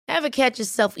Ever catch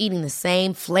yourself eating the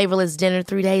same flavorless dinner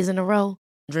 3 days in a row?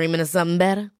 Dreaming of something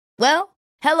better? Well,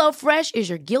 HelloFresh is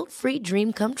your guilt-free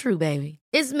dream come true, baby.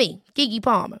 It's me, Keke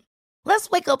Palmer. Let's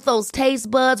wake up those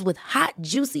taste buds with hot,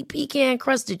 juicy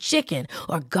pecan-crusted chicken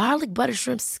or garlic butter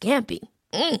shrimp scampi.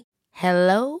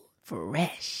 Hello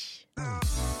Fresh.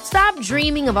 Stop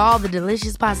dreaming of all the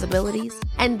delicious possibilities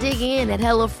and dig in at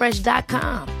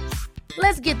HelloFresh.com.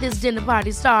 Let's get this dinner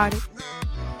party started.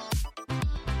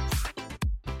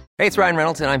 Hey, it's Ryan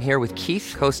Reynolds, and I'm here with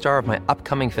Keith, co-star of my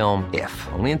upcoming film, If,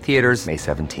 only in theaters May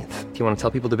 17th. Do you want to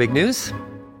tell people the big news?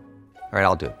 All right,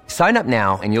 I'll do it. Sign up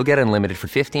now and you'll get unlimited for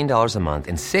 $15 a month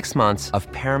and 6 months of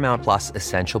Paramount Plus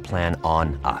Essential Plan on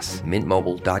us.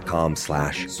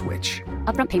 MintMobile.com/switch.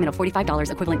 Upfront payment of $45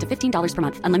 equivalent to $15 per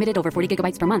month. Unlimited over 40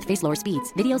 gigabytes per month. Face lower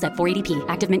speeds. Videos at 480p.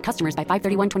 Active Mint customers by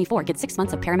 531.24 get 6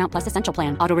 months of Paramount Plus Essential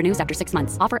Plan. Auto renews after 6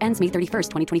 months. Offer ends May 31st,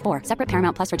 2024. Separate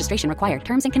Paramount Plus registration required.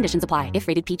 Terms and conditions apply if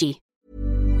rated PG.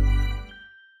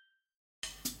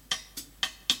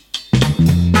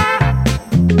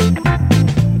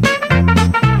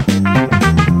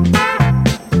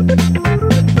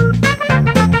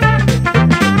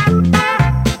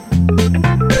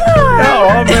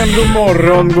 Men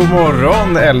god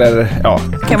morgon, eller ja,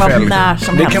 det kan vara när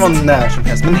som helst. Det kan vara när som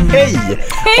helst, men hej!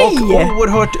 Och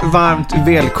oerhört varmt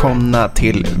välkomna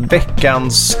till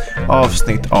veckans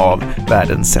avsnitt av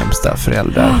Världens sämsta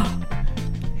föräldrar.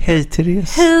 Hej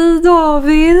Therese. Hej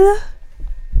David.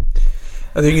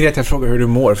 Jag tycker att jag frågar hur du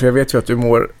mår, för jag vet ju att du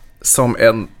mår som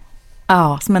en...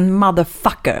 Ja, som en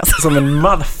motherfucker. Som en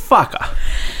motherfucker.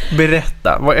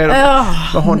 Berätta, vad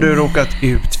har du råkat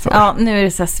ut för? Ja, nu är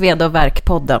det så här sved- och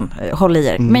värkpodden. Håll i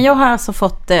er. Men jag har alltså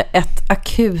fått ett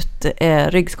akut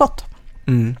ryggskott.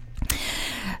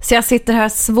 Så jag sitter här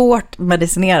svårt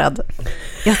medicinerad.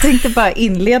 Jag tänkte bara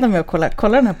inleda med att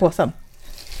kolla den här påsen.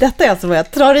 Detta är alltså vad jag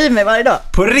drar i mig varje dag.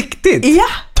 På riktigt? Ja.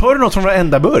 Tar du något från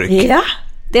varenda burk? Ja,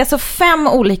 det är alltså 5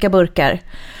 olika burkar.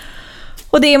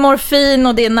 Och det är morfin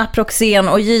och det är Naproxen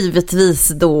och givetvis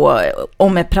då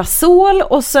Omeprazol.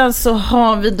 Och sen så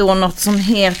har vi då något som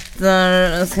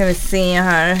heter, ska vi se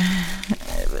här,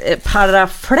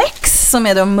 Paraflex, som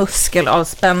är då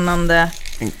muskelavspännande.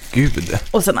 Gud.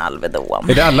 Och sen Alvedon.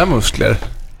 Är det alla muskler?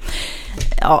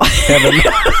 Ja.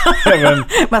 Även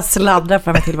man sladdrar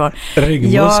fram till var.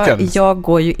 Ryggmuskeln. Jag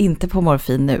går ju inte på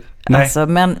morfin nu. Nej. Alltså,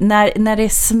 men när det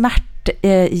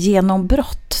är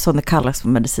genombrott, som det kallas på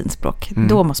medicinspråk,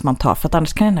 då måste man ta, för att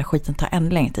annars kan den här skiten ta ännu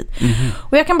längre tid.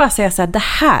 Och jag kan bara säga så här, det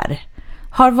här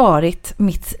har varit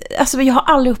alltså jag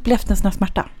har aldrig upplevt en sån här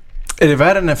smärta. Är det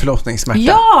värre än en förlossningssmärta?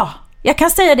 Ja! Jag kan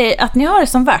säga det, att när jag har det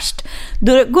som värst,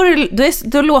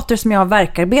 då låter det som jag har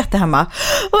värkarbete hemma.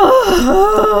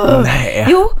 Nej.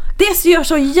 Jo, det gör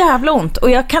så jävla ont. Och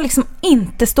jag kan liksom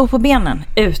inte stå på benen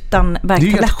utan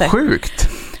värktabletter. Det är helt sjukt.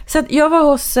 Så att jag var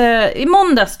hos, i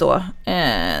måndags då,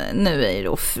 nu är det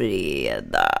då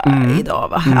fredag idag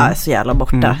va? Ja, så jävla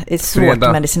borta. Det är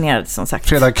svårt medicinerat som sagt.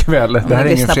 Fredag kväll, det här är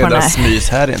ingen fredagsmys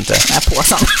här inte. Den här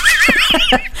påsen.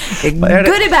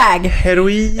 Goodie bag.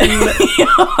 Heroin,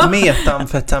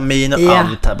 metamfetamin och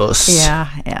antabus. Ja.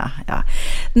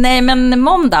 Nej, men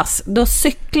måndags, då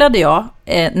cyklade jag.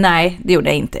 Nej, det gjorde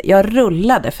jag inte. Jag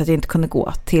rullade för att jag inte kunde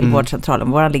gå till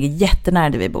vårdcentralen. Våran ligger jättenära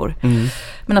där vi bor.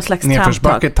 Men någon slags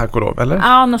nedförsbacke, tack och lov, eller?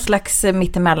 Ja, någon slags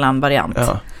mittemellan variant.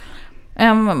 Ja.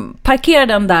 Parkerar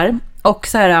den där och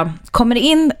så här kommer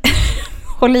in.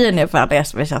 Håll i nu för alla er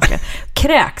som är känsliga.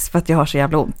 Kräks för att jag har så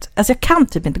jävla ont. Alltså jag kan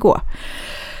typ inte gå.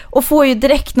 Och får ju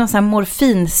direkt någon sån här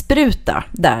morfinspruta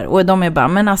där. Och de är bara,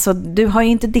 men alltså du har ju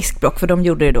inte diskbråck, för de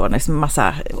gjorde ju då liksom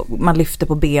massa, man lyfter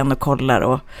på ben och kollar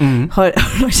och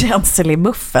har känsel i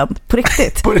muffen. På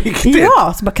riktigt. På riktigt?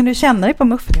 Ja, så bara, kan du känna dig på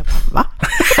muffen? Jag bara, va?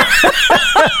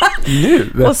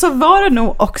 Nu? Och så var det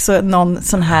nog också någon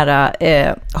sån här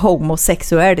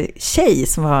homosexuell tjej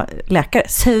som var läkare.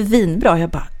 Svinbra. Jag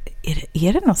bara,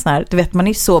 är det någon sån här, du vet, man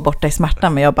är ju så borta i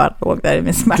smärtan, men jag bara låg där i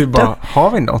min smärta. Du bara,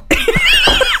 har vi något?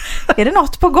 Är det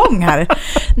något på gång här?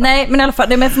 Nej, men i alla fall,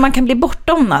 det är för man kan bli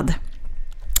bortomnad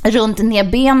runt ner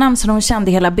benen, så de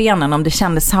kände hela benen, om det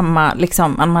kände samma,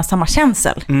 liksom, man har samma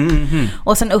känsel.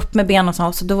 Och sen upp med benen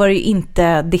och så då var det ju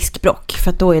inte diskbråck,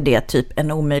 för att då är det typ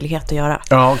en omöjlighet att göra.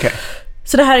 Ja, okej.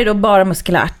 Så det här är då bara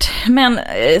muskulärt. Men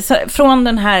så, från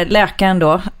den här läkaren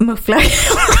då, muffläkaren,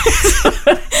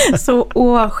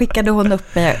 så skickade hon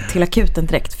upp mig till akuten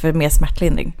direkt för mer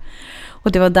smärtlindring.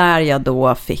 Och det var där jag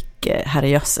då fick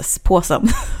herrejösses påsen.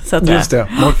 Så att just det,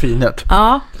 morfinet.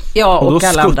 Ja, och då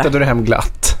alla skuttade andra. Du hem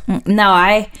glatt?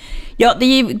 Nej, ja,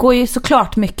 det går ju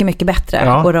såklart mycket, mycket bättre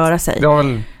att röra sig. Ja,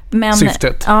 väl. Men,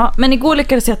 syftet. Ja, men igår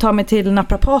lyckades jag ta mig till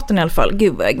naprapaten i alla fall.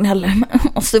 Gud vad jag gnäller.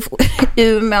 Jag måste få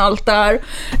ur med allt där.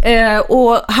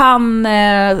 Och han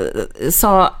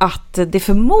sa att det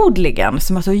förmodligen,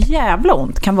 som är så jävla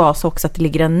ont, kan vara så också att det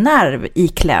ligger en nerv i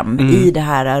kläm i det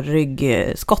här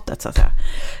ryggskottet så att säga.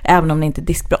 Även om det inte är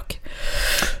diskbråck.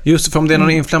 Just för om det är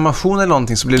någon inflammation eller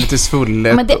någonting så blir det lite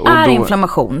svullet. Men det är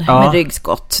inflammation med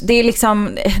ryggskott. Det är liksom...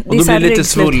 Och då blir det lite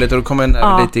svullet och då kommer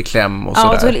nerv lite i kläm och sådär.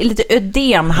 Ja, och så lite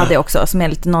ödem hade jag också, som är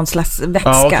lite någon slags vätska.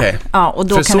 Ja, okay. Och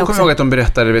då för kan så också... kommer jag ihåg att de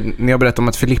berättade, när jag berättade om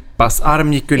att Filippas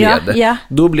arm gick ur led. Ja.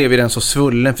 Då blev ju den så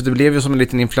svullen, för det blev ju som en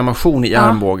liten inflammation i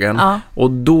armbågen. Ja.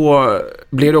 Och då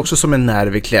blev det också som en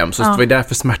nerv i kläm. Så det var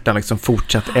därför smärtan liksom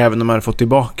fortsatt, även om man hade fått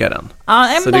tillbaka den. Ja,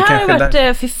 men det här har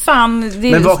varit, fy fan.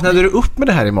 Men vaknade du upp med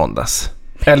det här i måndags?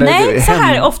 Eller nej, så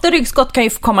här, ofta ryggskott kan ju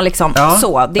komma liksom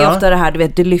så. Det är ofta det här, du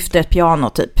vet, du lyfter ett piano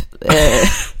typ.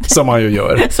 Som man ju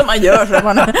gör. Som man gör, som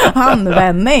man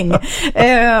handvändning.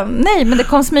 Nej, men det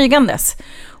kom smygandes.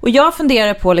 Och jag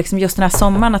funderar på liksom just den här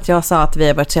sommaren att jag sa att vi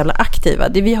har varit så jävla aktiva.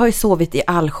 Vi har ju sovit i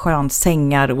allsköns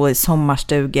sängar och i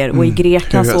sommarstugor. Och i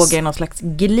Grekland såg jag någon slags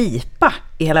glipa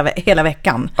i hela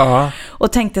veckan.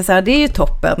 Och tänkte så här, det är ju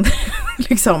toppen.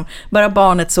 Liksom, bara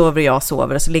barnet sover och jag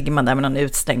sover och så ligger man där med någon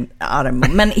utstängd arm.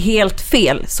 Men helt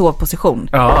fel sovposition.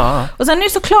 Och sen är det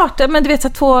såklart, men du vet så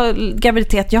 2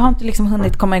 graviditet. Jag har inte liksom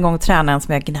hunnit komma igång och träna än,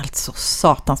 som jag gnällt så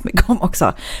satans mycket om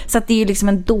också. Så att det är ju liksom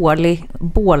en dålig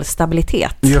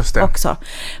bålstabilitet. Just det. Också.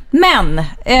 Men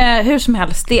hur som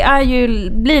helst, det är ju,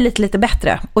 blir lite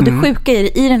bättre. Och det sjuka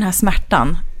i den här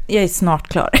smärtan, jag är snart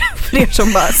klar. För er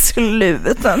som bara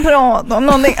sluta prata om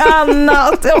någonting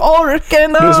annat. Jag orkar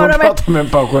inte höra mig. Du som pratar med en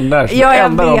pensionär. Ja, jag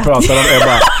enda de pratar om är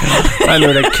bara, nej, nu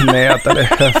är det knät eller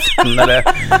höften eller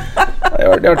jag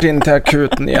har varit in till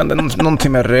akuten igen. Det är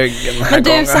någonting med ryggen. Men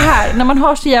du, så här, när man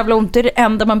har så jävla ont, det är det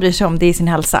enda man bryr sig om, det är sin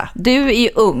hälsa. Du är ju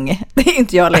ung, det är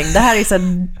inte jag längre. Det här är så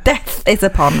death is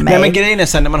upon me. Nej, men grejen är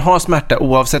sen, när man har smärta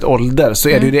oavsett ålder så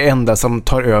är det ju det enda som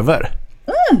tar över.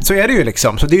 Så är det ju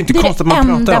liksom. Så det är ju inte konstigt att man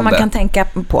pratar om det. Det är det enda man kan tänka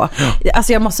på.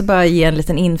 Alltså jag måste bara ge en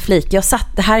liten inflik.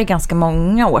 Det här är ganska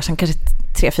många år sedan, kanske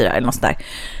 3-4 eller något sådär.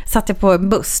 Satt jag på en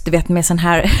buss, du vet, med sån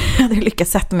här, jag hade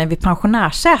lyckats sätta mig vid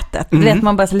pensionärsätet. Du vet,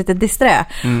 man bara så lite disträ.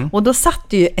 Och då satt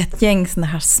ju ett gäng såna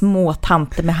här små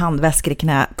tanter med handväskor i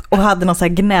knät och hade någon sån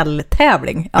här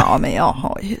gnälltävling. Ja, men jag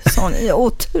har ju sån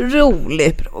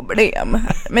otrolig problem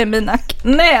med mina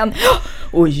knän.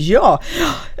 Och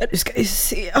du ska ju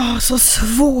se, så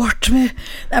svårt med...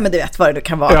 Nej, men du vet vad det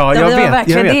kan vara. Ja, jag vet.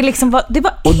 Det är liksom, det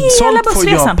var och hela sånt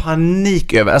bussresan. får jag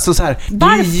panik över. Alltså så här, det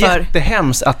är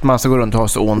jättehemskt att man ska gå runt och ha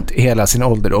så ont hela sin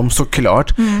ålderdom,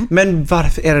 såklart. Men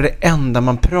varför är det enda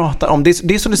man pratar om? Det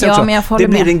är som du säger också, det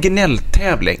blir en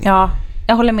gnälltävling. Ja,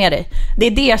 jag håller med dig. Det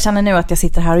är det jag känner nu att jag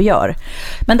sitter här och gör.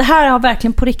 Men det här har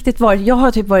verkligen på riktigt varit,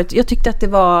 jag tyckte att det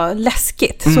var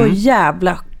läskigt. Så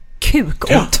jävla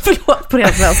kukont, förlåt på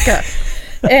det svenska.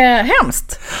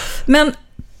 Hemskt. Men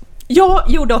jag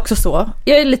gjorde också så.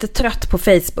 Jag är lite trött på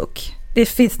Facebook. Det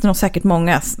finns nog säkert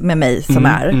många med mig som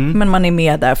men man är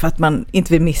med där för att man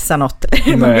inte vill missa något.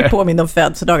 Man blir påmind om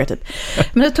födelsedagar typ.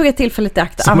 Men då tog jag tillfället i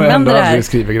akt att använda det här. Som jag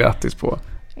skriver grattis på.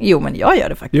 Jo, men jag gör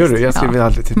det faktiskt. Gör du? Jag skriver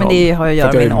alltid till någon. Men det har jag att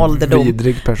göra med min ålderdom. Jag är en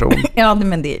vidrig person. Ja,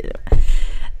 men det är...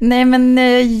 Nej, men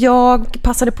jag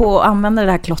passade på att använda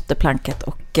det här klotterplanket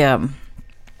och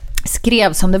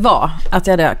skrev som det var. Att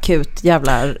jag hade akut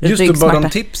jävla ryggsmärta. Just det, bara de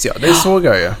tips, det såg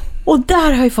jag ju. Och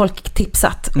där har ju folk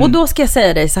tipsat. Och då ska jag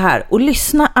säga dig så här. Och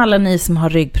lyssna alla ni som har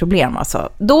ryggproblem. Alltså.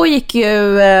 Då gick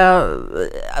ju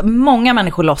många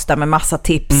människor loss där med massa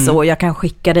tips. Och jag kan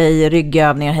skicka dig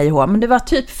ryggövningar, hej och. Men det var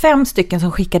typ 5 stycken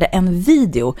som skickade en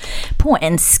video på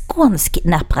en skånsk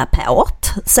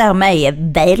naprapat som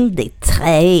är väldigt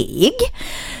träig.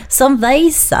 Som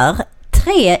visar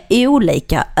 3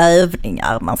 olika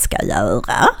övningar man ska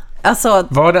göra. Alltså,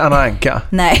 var det Anna Anka?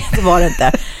 Nej, det var det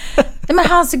inte. Men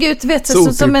han såg ut, vet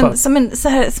du,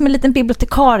 som en liten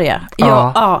bibliotekarie.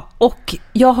 Ja, och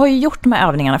jag har ju gjort de här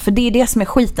övningarna, för det är det som är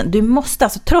skiten. Du måste,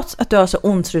 alltså, trots att du har så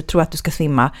ont så du tror att du ska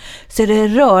svimma, så är det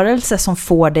rörelse som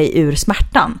får dig ur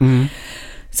smärtan.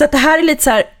 Så att det här är lite så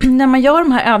här, när man gör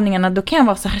de här övningarna, då kan jag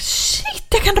vara så här, shit,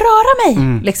 jag kan röra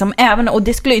mig. Liksom, även, och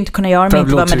det skulle jag inte kunna göra med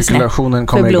inte vara blodcirkulationen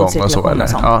kommer igång och så, eller?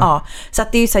 Ja. Så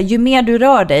att det är så här, ju mer du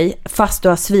rör dig fast du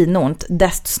har svinont,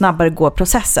 desto snabbare går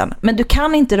processen. Men du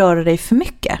kan inte röra dig för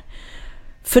mycket.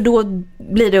 För då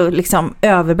blir det liksom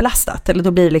överbelastat, eller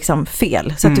då blir det liksom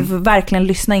fel. Så att du får verkligen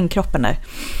lyssna in kroppen där.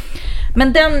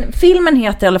 Men den filmen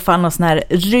heter i alla fall någon sån här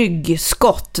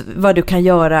ryggskott, vad du kan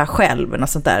göra själv, något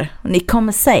sånt där. Ni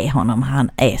kommer se honom, han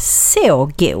är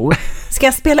så god. Ska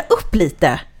jag spela upp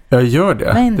lite? Jag gör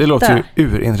det. Vänta. Det låter ju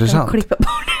urintressant. Jag klipper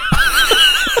bort.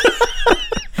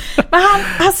 Men han,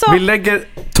 alltså... Vi lägger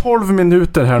 12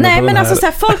 minuter här nu. Nej, på men den alltså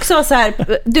här. så här, folk sa så här,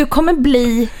 du kommer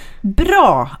bli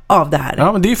bra av det här.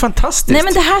 Ja, men det är ju fantastiskt. Nej,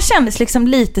 men det här kändes liksom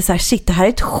lite så här, shit, det här är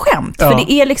ett skämt. För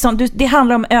det är liksom, det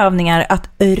handlar om övningar att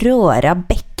röra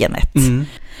bäckenet.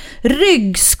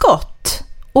 Ryggskott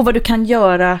och vad du kan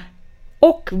göra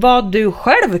och vad du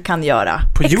själv kan göra.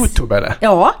 På YouTube eller?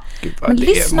 Ja, men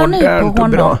lyssna nu på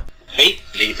honom. Bra. Hej,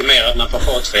 legitimerad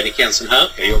naprapat Fredrik Jensen här.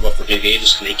 Jag jobbar på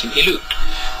Rygg-idrottskliniken i Lund.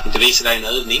 Jag vill visa dig en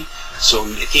övning som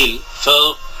är till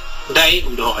för dig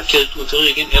om du har akut ont i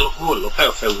ryggen eller håller på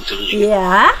att få ont i ryggen.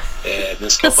 Ja, den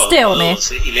skapar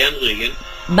rörelse i ländryggen.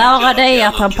 Bara det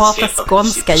att han pratar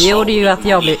skånska gjorde ju att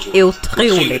jag blev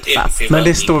otroligt fast. Men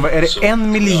det står, är det 1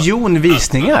 miljon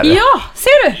visningar? Ja,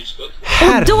 ser du?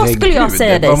 Och då skulle jag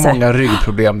säga dig vad många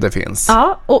ryggproblem det finns.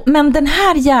 Ja, men den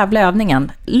här jävla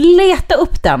övningen, leta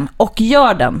upp den och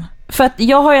gör den. För att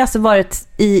jag har ju alltså varit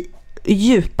i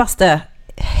djupaste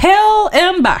hell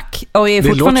and back. Och är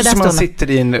det låter som man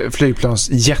sitter i en flygplans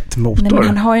jetmotor. Nej, men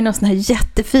han har ju någon sån här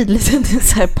jättefin liten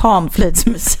så här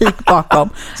panflöjtsmusik bakom.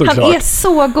 Han är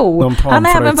så god. Någon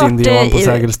panflöjtsindian på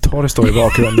Sergels torg står i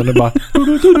bakgrunden och bara...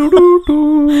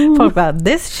 Folk bara,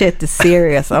 this shit is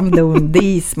serious. I'm doing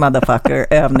these motherfucker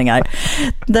övningar.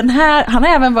 Den här, han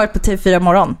har även varit på TV4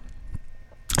 morgon.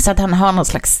 Så att han har någon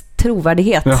slags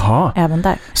trovärdighet. Jaha. Även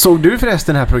där. Såg du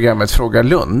förresten det här programmet Fråga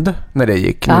Lund när det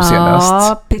gick nu senast?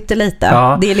 Ja, pyttelite.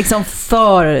 Ja. Det är liksom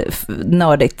för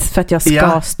nördigt för att jag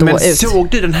ska stå men ut. Men såg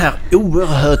du den här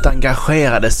oerhört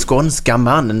engagerade skånska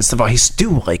mannen som var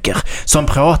historiker som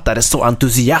pratade så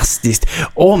entusiastiskt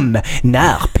om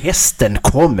när pesten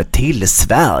kom till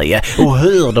Sverige och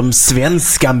hur de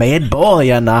svenska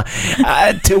medborgarna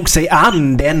tog sig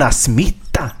an denna smitta?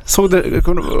 Så det,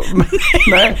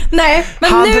 nej,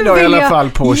 men han nu vill i alla fall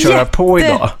på att köra på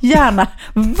idag. Gärna.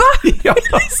 Va? Ja.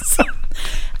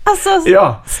 Alltså,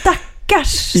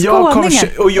 stackars skåningen.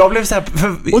 Och jag blev så här...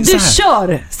 Och du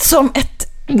kör som ett...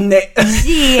 Nej.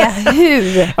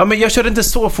 Hur? Ja, men jag körde inte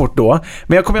så fort då.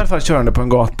 Men jag kom i alla fall körande på en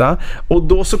gata. Och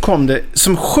då så kom det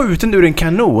som skjuten ur en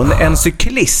kanon en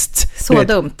cyklist. Så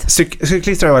dumt.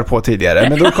 Cyklister har jag varit på tidigare.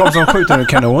 Men då kom som skjuten ur en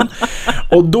kanon.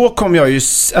 Och då kom jag ju...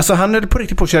 Alltså han höll på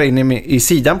riktigt på att köra in i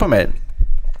sidan på mig.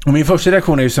 Och min första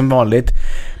reaktion är ju som vanligt.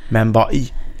 Men bara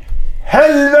i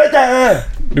helvete!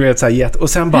 Du vet så här, och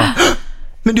sen bara...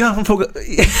 Men det är han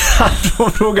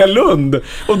från Fråga Lund.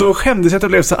 Och då skämdes jag att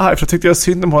jag blev så arg, för jag tyckte jag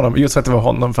synd om honom. Just för att det var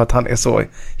honom, för att han är så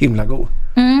himla god.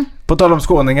 På tal om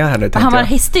skåningar här nu. Han var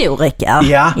historiker.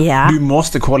 Ja, du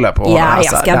måste kolla på honom. Ja,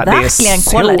 jag ska verkligen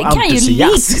kolla. Det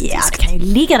kan ju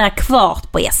ligga där kvar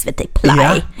på SVT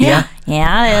Play. Ja,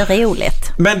 det är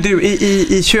roligt. Men du,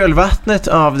 i kölvattnet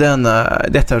av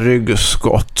detta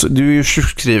ryggskott, du är ju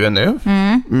sjukskriven nu.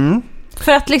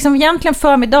 För att liksom egentligen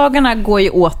förmiddagarna går ju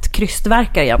åt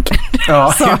krystvärkar egentligen.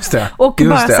 Ja, just det. Och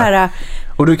just bara det. Så här...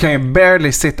 Och du kan ju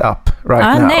barely sit up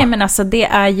now. Nej, men alltså det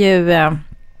är ju...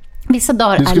 vissa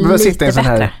dagar är lite bättre. Du skulle behöva sitta i en sån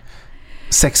här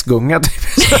sexgunga typ.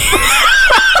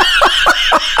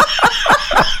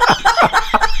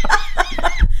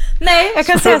 Nej, jag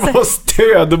kan säga så. Få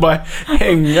stöd och bara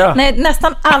hänga. Nej,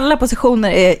 nästan alla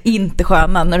positioner är inte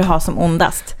sköna när du har som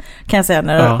ondast. Kan jag säga,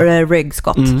 när det är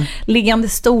ryggskott. Liggande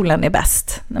stolen är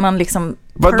bäst. När man liksom...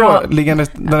 Vadå? Liggande,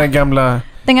 den gamla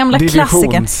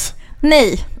klassikern.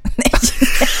 Nej.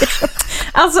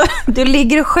 Alltså, du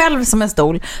ligger själv som en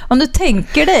stol. Om du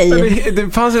tänker dig... Det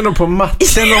fanns ju nog på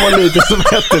matten och lite som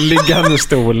hette liggande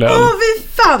stolen. Fy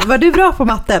fan, var du bra på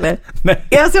matte eller? Nej.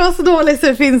 Alltså, jag var så dålig så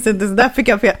det finns inte. Så där fick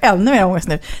jag ännu mer ångest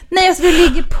nu. Nej, alltså du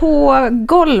ligger på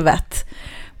golvet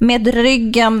med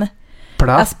ryggen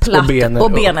platt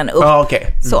och benen upp. Ja, okej.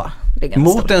 Så,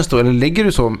 mot en stol, eller ligger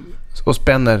du så och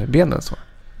spänner benen så?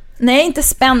 Nej, inte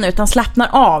spänner utan slappnar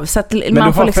av så att men man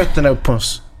du får har liksom... fötterna upp på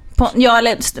oss. Ja,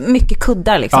 eller mycket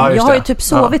kuddar liksom. Ja, jag har ju typ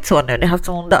sovit så nu. Det har haft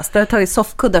så ondast. Jag har tagit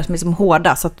soffkuddar som är som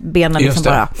hårda så att benen liksom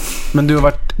bara... Men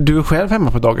du är själv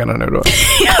hemma på dagarna nu då?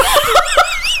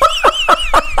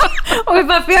 Och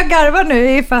varför jag garvar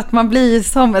nu är för att man blir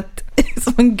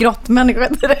som en grottmänniska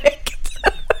direkt.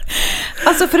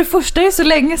 Alltså för det första är det så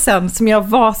länge sedan som jag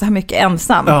var så här mycket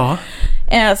ensam. Ja.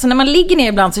 Så när man ligger ner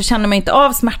ibland så känner man inte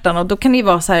av smärtan och då kan det ju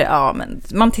vara så här, men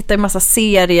man tittar i massa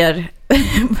serier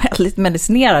väldigt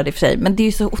medicinerad i och för sig, men det är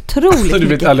ju så otroligt du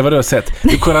vet aldrig vad du har sett.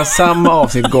 Du kollar samma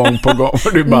avsnitt gång på gång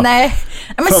och du bara, nej,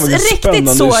 men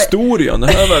riktigt så historien det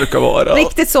här verkar vara.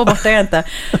 Riktigt så borta är jag inte.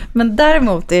 Men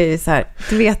däremot är det så här,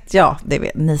 det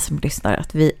vet ni som lyssnar,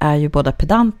 att vi är ju båda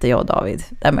pedanter, jag och David.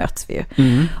 Där möts vi ju.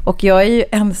 Och jag är ju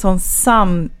en sån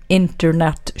sann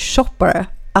internet-shoppare.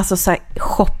 alltså så här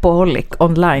shopaholic,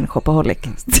 online shopaholic.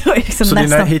 Så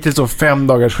dina hittills så 5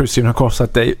 dagars sjukskrivning har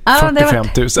kostat dig 45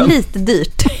 000? Lite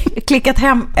dyrt. Klickat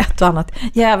hem ett och annat.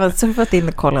 Jag har även surfat in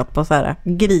och kollat på så här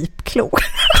gripklo.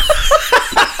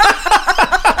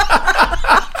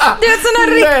 Du är sån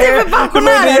här riktig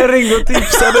förpensionär. Men jag ringde och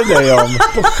tipsade dig om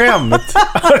på skämt.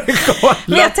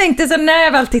 Men jag tänkte så när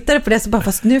jag väl tittade på det så bara,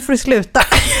 fast nu får du sluta.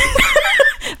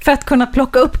 För att kunna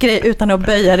plocka upp grejer utan att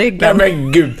böja ryggen. Nej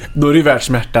men gud, då är det värt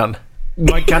smärtan.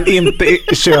 Man kan inte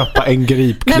köpa en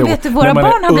gripklo. Men vet du, våra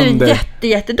barn har blivit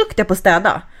jätteduktiga på att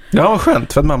städa. Ja,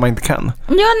 skönt, för att mamma inte kan.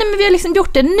 Ja, nej, men vi har liksom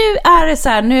gjort det. Nu är det så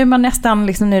här, nu är man nästan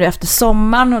liksom, nu är det efter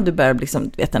sommaren och du börjar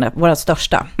liksom, vet ni, våra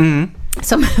största.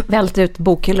 Som välter ut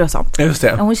bokhyllor och sånt. Just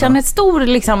det. Och hon känner stor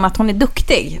liksom att hon är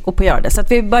duktig och på att göra det. Så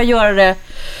att vi bara gör det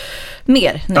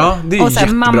mer nu. Ja, det är och så här,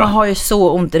 jättebra. mamma har ju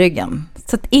så ont i ryggen.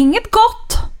 Så att inget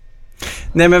gott.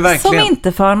 Nej men verkligen. Som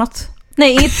inte för något.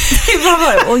 Nej, vad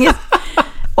var det? Inget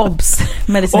obs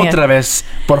medicinering. Otra vez,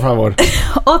 por favor.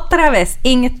 Otra vez,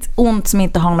 inget ont som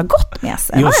inte har något gott med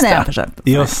sig.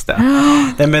 Just det.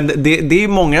 Nej, men det är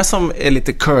många som är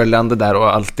lite curlande där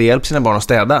och alltid hjälper sina barn att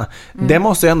städa. Det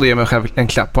måste jag ändå ge mig själv en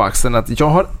klapp på axeln att jag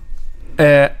har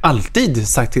alltid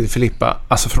sagt till Filippa,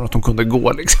 alltså från att hon kunde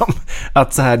gå liksom,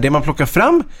 att så här, det man plockar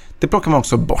fram, det plockar man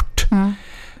också bort.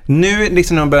 Nu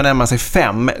liksom när man börjar närma sig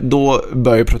 5, då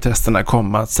börjar protesterna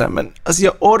komma att säga, men alltså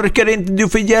jag orkar inte, du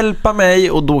får hjälpa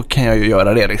mig, och då kan jag ju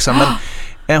göra det liksom.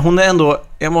 Men hon är ändå,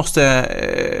 jag måste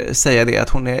säga det, att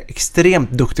hon är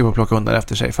extremt duktig på att plocka undan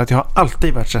efter sig, för att jag har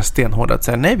alltid varit så stenhård att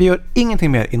säga, nej vi gör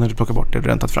ingenting mer innan du plockar bort det du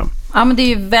redan tagit fram. Ja, men det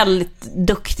är ju väldigt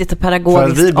duktigt och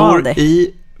pedagogiskt. För vi bor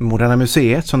i Moderna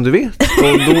museet, som du vet,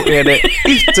 och då är det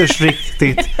ytterst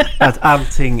viktigt att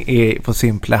allting är på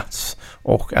sin plats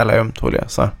och alla ömtåliga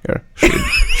saker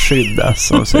skyddas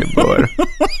som sig bör.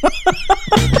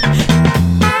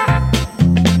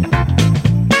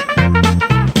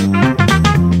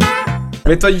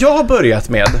 Vet du vad jag har börjat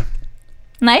med?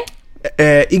 Nej.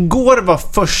 Igår var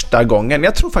första gången,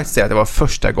 jag tror faktiskt att det var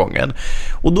första gången,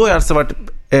 och då har jag alltså varit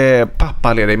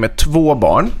pappaledig med 2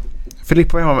 barn.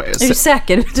 Filippa var hemma. Är du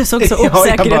säker? Du såg så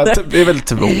osäker ut. Det är väl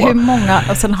 2. Hur många?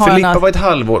 Och sen har Filippa var 1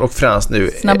 halvår och Frans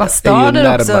nu snabba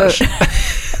stader också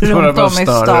runt om i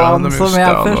stan som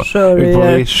jag försörjer.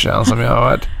 På vischan som jag har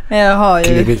varit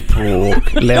klivit på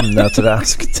och lämnat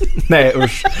raskt. Nej,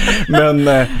 usch.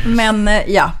 Men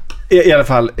ja. I alla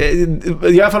fall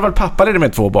varit pappaledig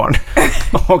med 2 barn.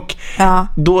 Och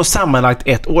då sammanlagt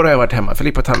 1 år har jag varit hemma.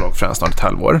 Filippa 1 halvår och Frans snart 1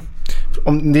 halvår.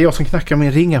 Om det är jag som knackar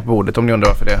min ring på bordet, om ni undrar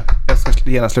varför det. Jag ska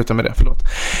gärna sluta med det, förlåt.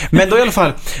 Men då i alla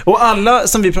fall, och alla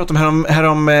som vi pratade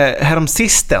om härom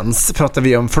sistens pratade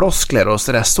vi om floskler och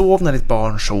sådär, sov när ditt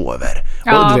barn sover.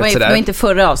 Ja, och du vet, det var inte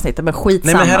förra avsnittet, men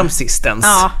skitsamma. Nej, men härom sistens.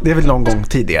 Ja. Det är väl någon gång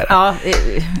tidigare. Ja,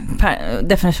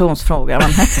 definitionsfråga.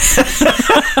 Men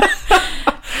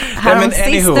härom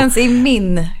sistens i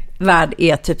min värld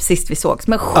är typ sist vi sågs.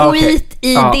 Men skit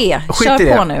i det.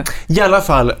 Kör på nu. I alla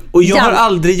fall. Och jag har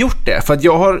aldrig gjort det. För att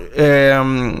jag har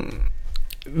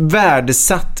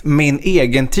värdesatt min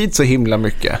egen tid så himla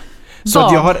mycket. Så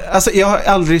att jag har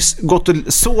aldrig gått och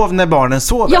sov när barnen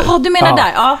sover. Jaha, du menar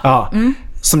där. Ja.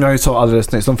 Som jag ju sa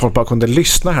alldeles nyss, som folk bara kunde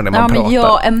lyssna här när man pratar. Men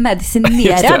jag är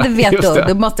medicinerad, vet du.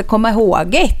 Du måste komma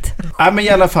ihåg det. Ja, men i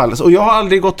alla fall. Och jag har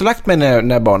aldrig gått och lagt mig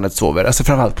när barnet sover. Alltså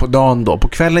framförallt på dagen då. På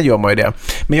kvällen gör man ju det.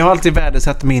 Men jag har alltid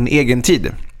värdesatt min egen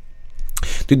tid.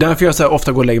 Det är därför jag så här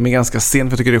ofta går och lägger mig ganska sent,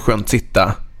 för jag tycker det är skönt att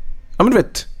sitta. Ja, men du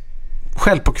vet,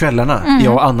 själv på kvällarna.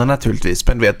 Jag och Anna naturligtvis.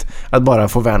 Men du vet, att bara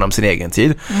få värna om sin egen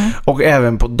tid. Och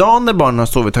även på dagen när barnen har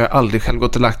sovit har jag aldrig själv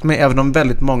gått och lagt mig. Även om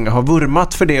väldigt många har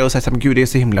vurmat för det och sagt att gud, det är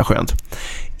så himla skönt.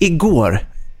 Igår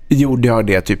gjorde jag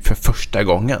det typ för första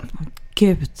gången.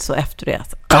 Gud, så efter det.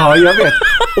 Ja, jag vet.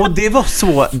 Och det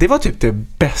var typ det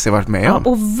bästa jag varit med om.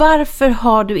 Och varför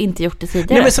har du inte gjort det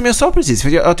tidigare? Nej, men som jag sa precis, för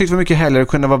jag tyckte det var mycket hellre att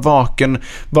kunna vara vaken,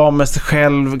 vara med sig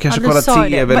själv, kanske kolla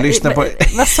tv, lyssna på...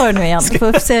 Vad sa du nu igen? Får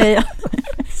jag säga?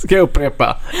 Ska jag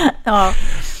upprepa? Ja.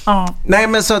 Nej,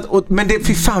 men så att, men det,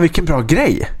 fy fan vilken bra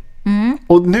grej.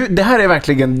 Och nu, det här är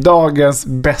verkligen dagens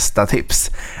bästa tips.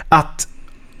 Att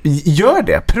gör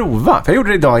det, prova. För jag gjorde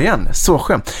det idag igen, så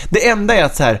skönt. Det enda är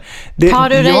att så här, jag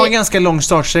har en ganska lång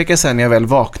startsträcka sen när jag väl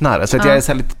vaknar. Alltså att jag är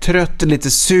så här lite trött,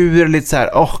 lite sur, lite så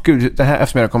här, gud, det här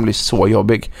eftermiddagen kommer bli så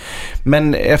jobbig.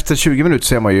 Men efter 20 minuter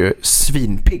så är man ju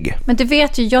svinpigg. Men du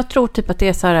vet ju, jag tror typ att det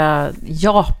är så här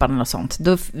Japan och sånt.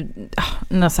 Då,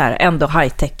 något så här ändå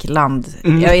high-tech land.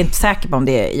 Jag är inte säker på om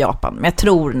det är Japan, men jag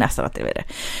tror nästan att det är det.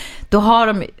 Då har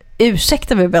de,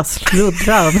 ursäkta mig, jag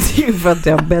sluddrar för att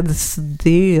jag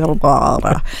mediterar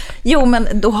bara. Jo, men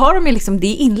då har de ju liksom, det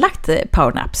är inlagt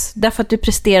powernaps. Därför att du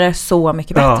presterar så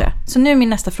mycket bättre. Så nu är min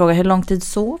nästa fråga, hur lång tid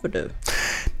sover du?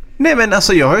 Nej, men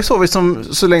alltså jag har ju sovit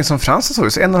så länge som Frans har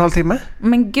sovit, så 1,5 timme.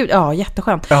 Men gud, ja,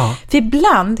 jätteskönt. Ja. För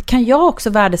ibland kan jag också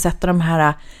värdesätta de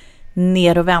här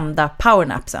ner och vända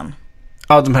powernapsen.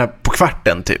 Ja, de här på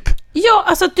kvarten typ. Ja,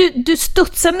 alltså att du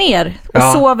studsar ner och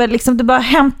sover liksom, du bara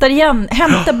hämtar igen,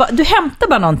 du hämtar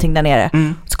bara någonting där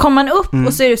nere. Så kommer man upp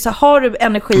och så är det så, har du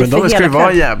energi för hela kvällen. Men de ska ju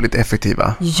vara jävligt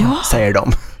effektiva, säger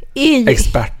de.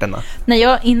 Experterna.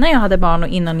 Innan jag hade barn och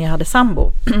innan jag hade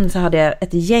sambo så hade jag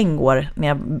ett gäng år när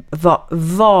jag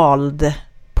valde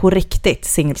på riktigt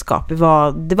singelskap. Det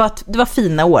var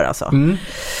fina år alltså.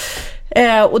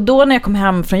 Och då när jag kom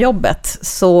hem från jobbet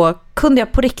så kunde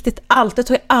jag på riktigt tog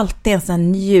jag alltid en sån här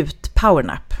njut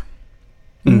powernap.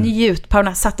 Njut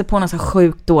powernap, satte på något så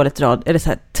sjukt dåligt eller så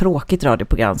här tråkigt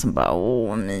radioprogram som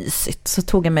bara mysigt. Så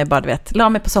tog jag mig bara, la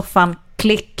mig på soffan,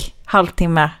 klick,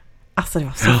 halvtimme. Alltså det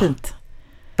var så fint.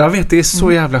 Jag vet, det är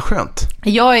så jävla skönt.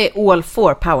 Jag är all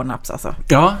for powernaps alltså.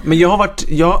 Ja, men jag har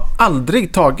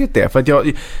aldrig tagit det. För att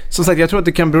som sagt, jag tror att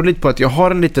det kan bero lite på att jag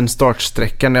har en liten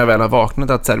startsträcka när jag väl har vaknat.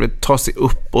 Att så här, ta sig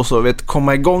upp och så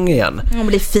komma igång igen. Och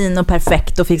bli fin och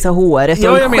perfekt och fixa håret.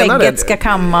 Och skägget ska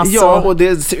kammas. Ja, och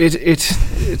it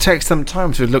takes some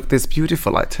time to look this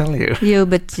beautiful, I tell you. Jo,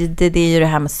 men det är ju det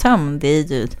här med sömn. Det är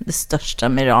ju det största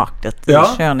miraklet i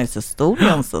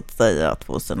skönhetshistorien så att säga. Att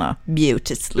få sina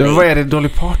beauty sleep. Vad är det Dolly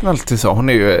Parton alltid sa? Hon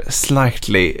är ju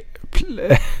slightly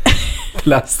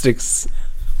plastics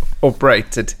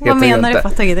operated. Vad menar du?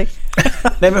 Fattar ingenting.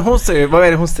 Nej, men hon säger, vad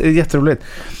är det hon säger? Jätteroligt.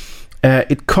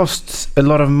 It costs a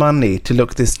lot of money to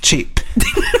look this cheap.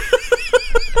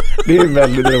 Det är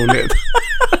väldigt roligt.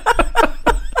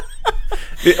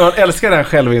 Man älskar den här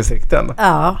självinsikten.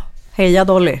 Ja, heja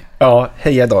Dolly. Ja,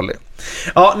 heja Dolly.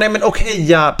 Ja, nej men och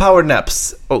heja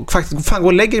powernaps. Och faktiskt, fan gå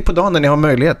och lägg er på dagen när ni har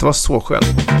möjlighet. Det var så skönt.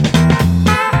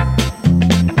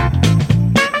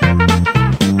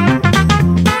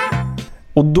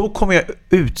 Och då kommer jag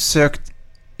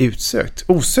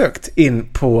osökt in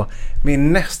på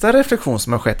min nästa reflektion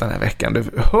som har skett den här veckan. Du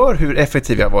hör hur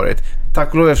effektiv jag har varit. Tack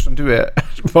och lov eftersom du är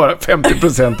bara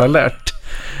 50% alert.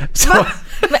 Så.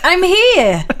 I'm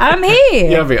here.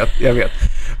 Jag vet.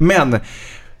 Men,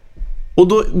 och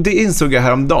då, det insåg jag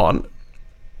häromdagen.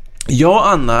 Jag och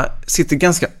Anna sitter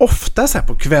ganska ofta så här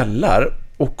på kvällar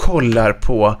och kollar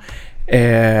på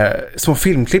små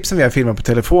filmklipp som vi har filmat på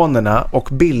telefonerna och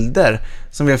bilder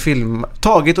som vi har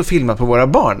tagit och filmat på våra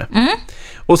barn.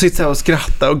 Och sitter så här och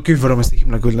skrattar och gud vad de är så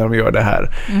himla gulliga när de gör det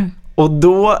här. Och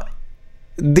då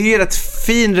det är rätt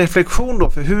fin reflektion då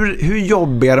för hur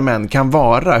jobbigare män kan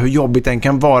vara, hur jobbigt den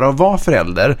kan vara att vara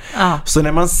förälder. Så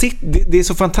när man sitter, det är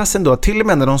så fantastiskt ändå att till och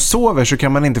med när de sover så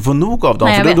kan man inte få nog av dem.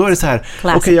 Nej, för då är det så här,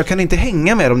 okej, jag kan inte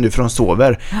hänga med dem nu för de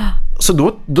sover.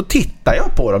 Så då tittar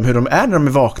jag på dem hur de är när de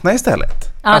är vakna istället.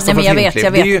 Ja, alltså nej, men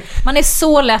jag vet. Man är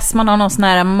så less, man har någon sån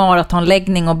här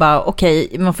maratonläggning och bara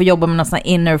okej, man får jobba med någon sån här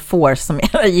inner force som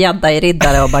Jedi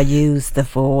riddare och bara use the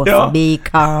force, be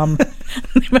calm.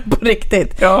 Men på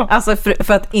riktigt. Ja. Alltså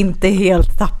för att inte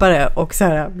helt tappa det och så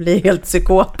här bli helt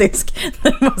psykotisk.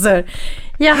 Så här,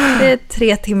 ja, det är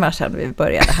 3 timmar sedan vi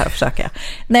började här och försöka.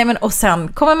 Nej, men och sen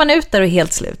kommer man ut där och är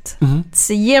helt slut.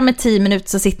 Så ger mig 10 minuter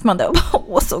så sitter man där och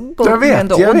bara, så god. Jag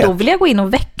vet. Och då vill jag gå in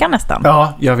och väcka nästan.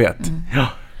 Ja, jag vet. Ja.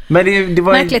 Men det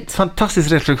var en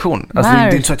fantastisk reflektion. Alltså, det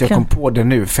är inte så att jag kom på det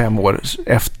nu 5 år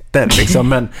efter.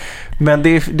 Liksom. Men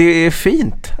det är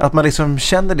fint att man liksom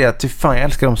känner det att fan, jag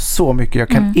älskar dem så mycket. Jag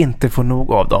kan inte få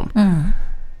nog av dem.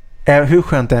 Hur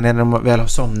skönt är det när de väl har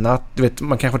somnat? Du vet,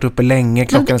 man kanske varit uppe länge.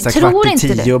 Klockan är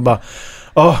 9:15 och bara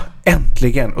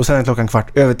äntligen. Och sen är klockan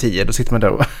 9:15. Då sitter man där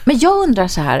och... Men jag undrar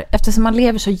så här, eftersom man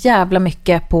lever så jävla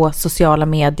mycket på sociala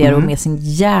medier och med sin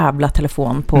jävla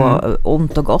telefon på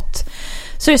ont och gott.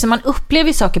 Så är det som man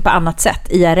upplever saker på annat sätt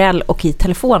IRL och i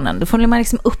telefonen. Då får man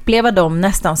liksom uppleva dem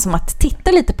nästan som att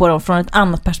titta lite på dem från ett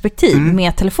annat perspektiv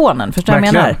med telefonen. Förstår du vad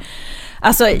jag menar?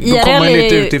 Alltså IRL är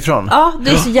lite utifrån. Ja,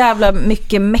 det är så jävla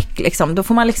mycket meck liksom. Då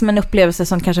får man liksom en upplevelse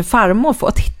som kanske farmor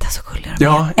får. Titta så gulliga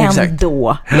de är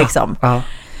ändå liksom. Ja,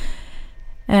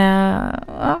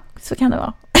 så kan det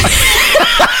vara.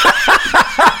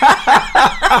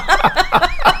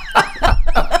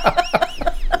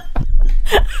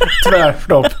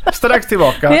 Tvärstopp. Strax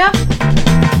tillbaka. Ja.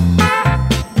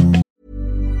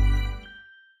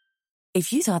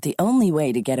 If you thought the only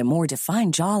way to get a more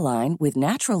defined jawline with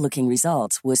natural-looking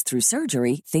results was through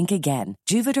surgery, think again.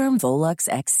 Juvederm Volux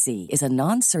XC is a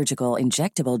non-surgical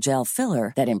injectable gel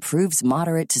filler that improves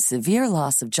moderate to severe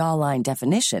loss of jawline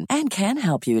definition and can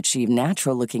help you achieve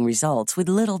natural-looking results with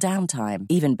little downtime.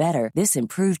 Even better, this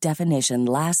improved definition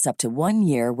lasts up to 1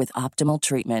 year with optimal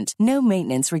treatment. No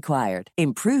maintenance required.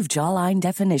 Improve jawline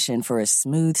definition for a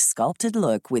smooth, sculpted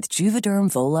look with Juvederm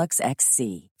Volux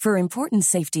XC. For important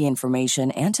safety information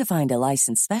and to find a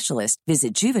licensed specialist,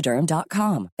 visit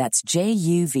Juvederm.com. That's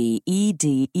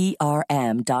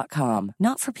Juvederm.com.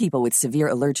 Not for people with severe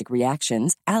allergic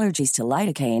reactions, allergies to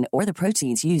lidocaine, or the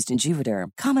proteins used in Juvederm.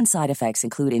 Common side effects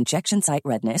include injection site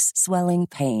redness, swelling,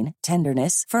 pain,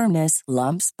 tenderness, firmness,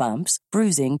 lumps, bumps,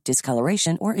 bruising,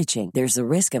 discoloration, or itching. There's a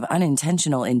risk of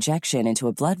unintentional injection into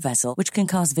a blood vessel, which can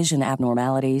cause vision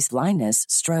abnormalities, blindness,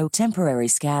 stroke, temporary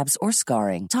scabs, or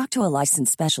scarring. Talk to a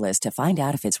licensed specialist to find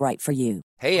out if it's right for you.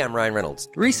 Hey, I'm Ryan Reynolds.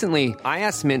 Recently, I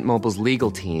asked Mint Mobile's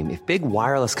legal team if big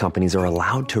wireless companies are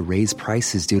allowed to raise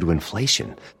prices due to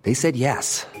inflation. They said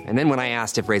yes. And then when I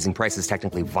asked if raising prices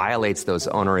technically violates those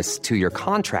onerous 2-year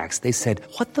contracts, they said,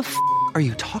 "What the f*** are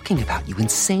you talking about, you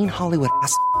insane Hollywood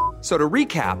ass?" So to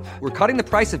recap, we're cutting the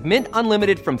price of Mint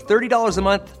Unlimited from $30 a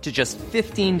month to just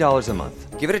 $15 a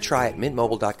month. Give it a try at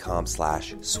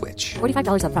mintmobile.com/switch.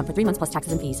 $45 up front for 3 months plus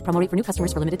taxes and fees. Promo rate for new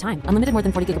customers for limited time. Unlimited more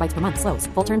than 40 gigabytes per month. Slows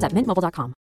full terms at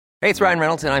mintmobile.com. Hey, it's Ryan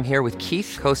Reynolds, and I'm here with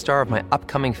Keith, co-star of my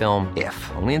upcoming film,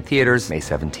 If, only in theaters May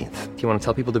 17th. Do you want to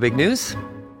tell people the big news?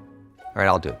 All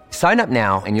right, I'll do it. Sign up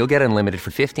now and you'll get unlimited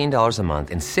for $15 a month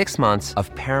and 6 months of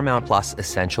Paramount Plus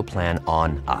Essential Plan on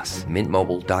us.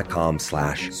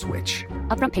 Mintmobile.com/switch.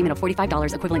 Upfront payment of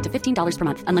 $45 equivalent to $15 per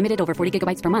month. Unlimited over 40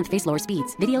 gigabytes per month. Face lower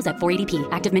speeds. Videos at 480p.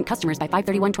 Active Mint customers by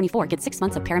 531.24 get 6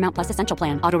 months of Paramount Plus Essential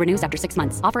Plan. Auto renews after 6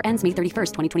 months. Offer ends May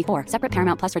 31st, 2024. Separate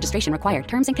Paramount Plus registration required.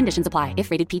 Terms and conditions apply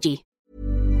if rated PG.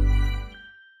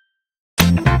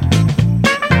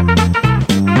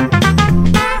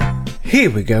 Here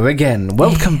we go again.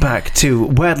 Welcome back to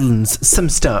Waddlens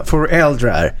Sämsta för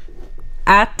äldrar.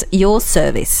 At your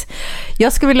service.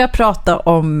 Jag skulle vilja prata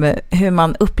om hur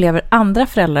man upplever andra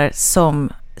föräldrar som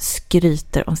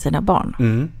skryter om sina barn.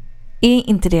 Är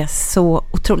inte det så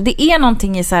otroligt? Det är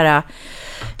någonting i så här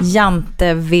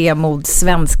jante, vemod,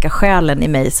 svenska själen i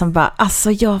mig som bara,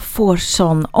 alltså jag får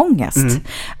sån ångest.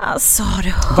 Alltså, har du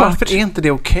hört? Varför är inte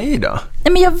det okej då?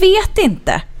 Nej, men jag vet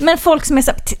inte. Men folk som är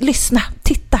så här, lyssna,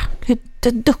 titta hur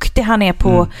duktig han är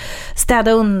på att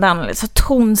städa undan, så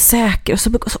tonsäker och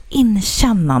så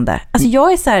inkännande. Alltså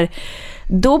jag är så här,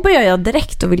 då börjar jag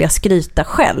direkt att vilja skryta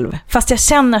själv. Fast jag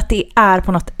känner att det är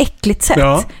på något äckligt sätt.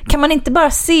 Ja. Kan man inte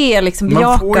bara se, liksom bejaka?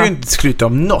 Man får ju inte skryta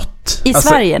om något. I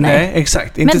Sverige, nej. Nej,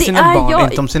 exakt. Inte sina barn,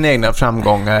 inte om sina egna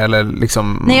framgångar eller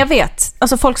liksom... Nej, jag vet.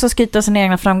 Alltså folk som skryter om sina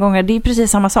egna framgångar, det är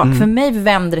precis samma sak. För mig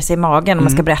vänder det sig i magen om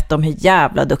man ska berätta om hur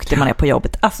jävla duktig man är på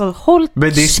jobbet. Alltså, håll käften.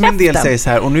 Men det är som en del säger så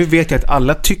här, och nu vet jag att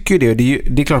alla tycker det.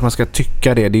 Det är klart man ska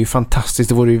tycka det. Det är ju fantastiskt,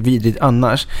 det vore ju vidrigt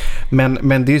annars.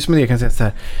 Men det är ju som en del kan säga så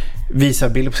här, visa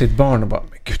bilder på sitt barn och bara,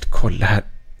 men gud, kolla här,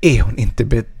 är hon inte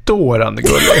bedårande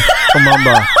gullig? Och man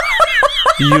bara,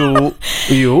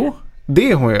 jo,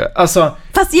 det är hon ju. Alltså,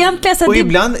 fast egentligen så och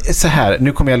ibland så här,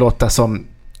 nu kommer jag låta som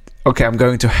okay, I'm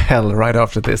going to hell right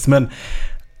after this, men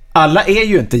alla är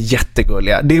ju inte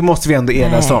jättegulliga. Det måste vi ändå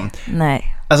enas om.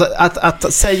 Nej. Alltså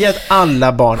att säga att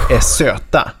alla barn är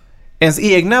söta. Ens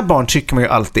egna barn tycker man ju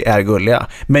alltid är gulliga.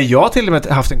 Men jag har till och med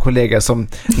haft en kollega som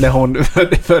när hon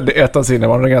födde ett av sina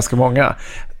barn, ganska många,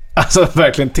 alltså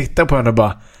verkligen titta på henne och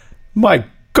bara, my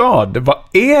god, vad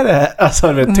är det?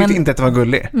 Alltså jag tyckte inte att det var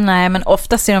gullig. Nej, men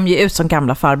ofta ser de ju ut som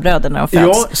gamla farbröder när de föds.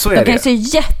 Ja, så är de kan ju se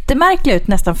jättemärkliga ut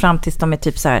nästan fram tills de är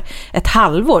typ så här ett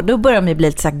halvår. Då börjar de ju bli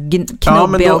lite så här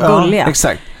knubbiga och gulliga. Ja,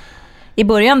 exakt. I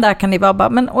början där kan det vara bara,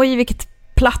 men oj, vilket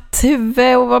platt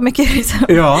huvud och vad mycket liksom.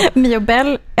 Ja. Mia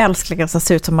Bell älskligen som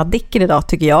ser ut som Madicken idag,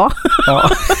 tycker jag. Ja.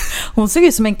 Hon såg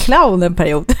ut som en clown en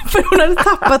period, för hon hade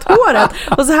tappat håret.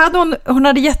 Och så hade hon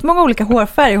hade jättemånga olika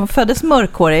hårfärger. Hon föddes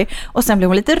mörkhårig och sen blev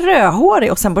hon lite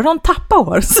rödhårig och sen började hon tappa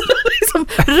hår. Så liksom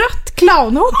rött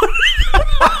clownhår.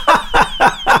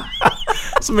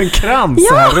 Som en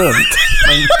krans här runt.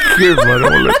 Men gud vad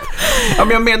roligt. Ja,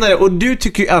 men jag menar det. Och du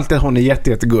tycker ju alltid att hon är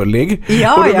jättegullig.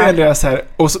 Ja, och då menar jag så här,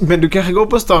 men du kanske går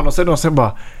på stan och så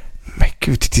bara, men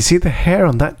gud, did you see the hair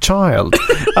on that child?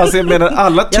 Alltså jag menar,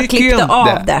 alla tycker ju inte. Jag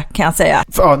klippte av det, kan jag säga.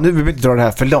 Ja, nu vill vi inte dra det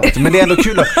här för långt. Men det är ändå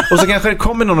kul. Och så kanske det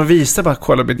kommer någon och visar bara,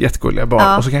 kolla, det är ett jättegulliga barn.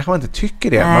 Ja. Och så kanske man inte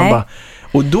tycker det. Man bara,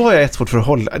 och då har jag ett svårt för att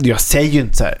hålla. Jag säger ju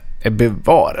inte så här,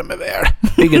 bevara mig väl.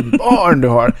 Vilket barn du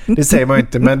har. Det säger man ju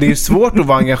inte. Men det är ju svårt att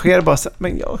vara engagerad. Bara så här,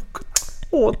 men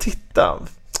titta.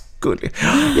 gullig.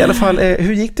 I alla fall,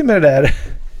 hur gick det med det där?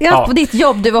 Ja, på ditt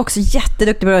jobb, du var också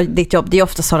jätteduktig på ditt jobb. Det är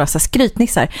ofta sådana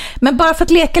skrytnissar. Men bara för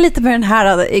att leka lite med den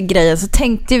här grejen så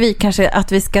tänkte vi kanske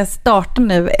att vi ska starta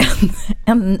nu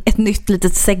ett nytt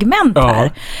litet segment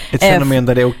här. Ett fenomen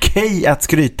där det är okej att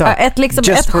skryta. Ett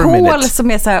hål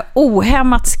som är så här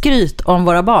ohämmat skryt om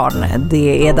våra barn.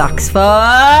 Det är dags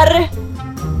för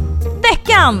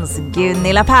veckans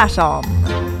Gunilla Persson.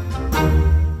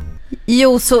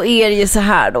 Jo, så är det ju så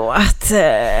här då att...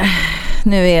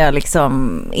 nu är jag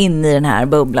liksom inne i den här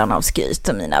bubblan av skryt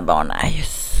och mina barn är ju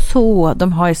så,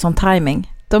 de har ju sån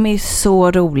timing. De är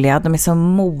så roliga, de är så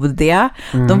modiga.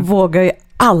 De vågar ju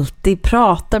alltid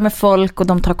prata med folk och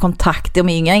de tar kontakt. De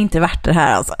är inga introverter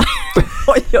här alltså.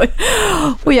 Oj.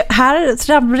 Och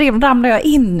här ramlar jag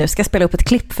in nu, ska spela upp ett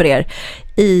klipp för er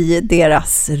i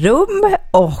deras rum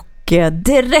och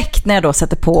direkt när jag då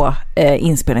sätter på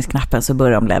inspelningsknappen så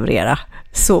börjar de leverera.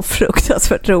 Så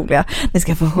fruktansvärt roliga. Ni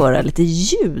ska få höra lite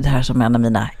ljud här som en av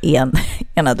mina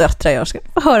ena döttrar gör. Ska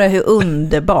få höra hur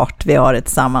underbart vi har det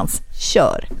tillsammans.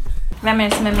 Kör! Vem är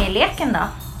det som är med i leken då?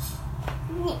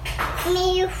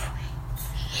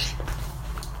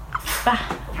 Va?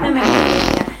 Vem är med i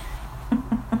leken?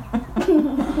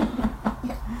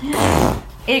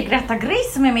 Är det Greta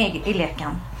Gris som är med i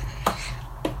leken?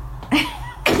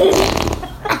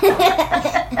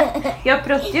 Jag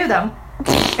pruttljuden.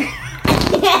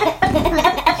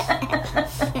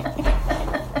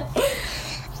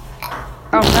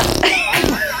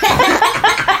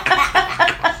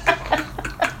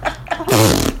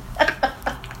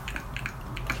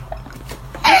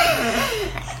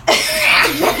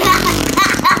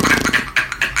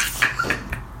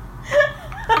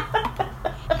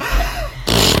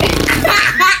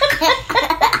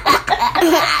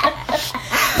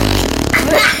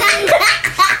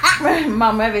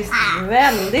 Mamma är visst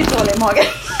väldigt dålig i magen.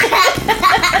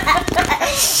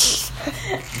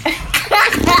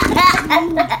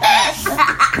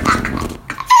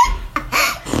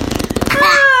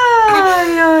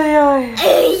 Oj.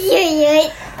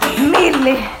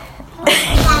 Millie.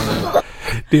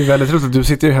 Det är väldigt roligt att du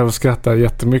sitter här och skrattar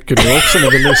jättemycket nu också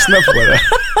när vi lyssnar på det.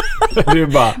 Det är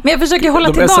bara, men jag försöker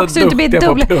hålla tillbaka så inte blir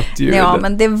dubbla. Ja,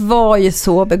 men det var ju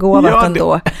så begåvat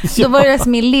ändå. Då var det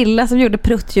min lilla som gjorde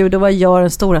pruttljud, då var jag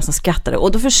den stora som skrattade.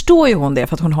 Och då förstår ju hon det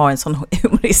för att hon har en sån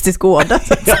humoristisk åda.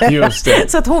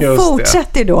 Så att hon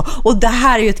fortsätter då. Och det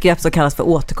här är ju ett grepp som kallas för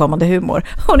återkommande humor.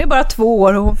 Hon är bara 2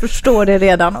 år och hon förstår det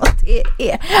redan. Och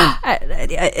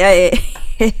det är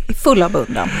full av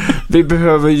beundran. Vi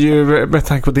behöver ju, med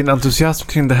tanke på din entusiasm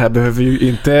kring det här, behöver ju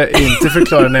inte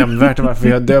förklara nämnvärt varför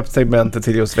vi har döpt segmentet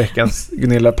till just veckans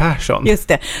Gunilla Persson. Just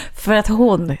det, för att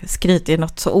hon skryter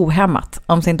något så ohämmat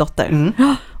om sin dotter.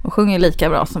 Hon sjunger lika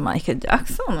bra som Michael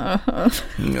Jackson.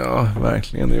 Ja,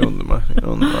 verkligen, det är underbart.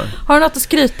 Har du något att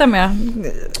skryta med?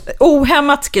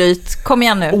 Ohämmat skryt, kom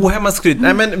igen nu. Ohämmat skryt,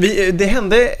 nej men det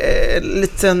hände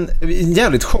en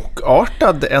jävligt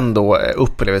chockartad ändå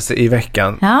upplevelse i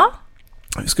veckan. Ja.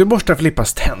 Vi skulle borsta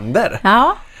Filippas tänder.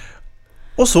 Ja.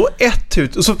 Och så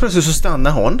och så plötsligt så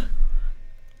stannar hon.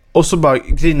 Och så bara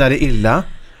grinade illa.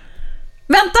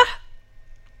 Vänta!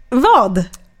 Vad?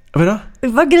 Vadå?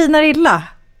 Vad grinar illa?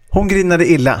 Hon grinade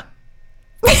illa.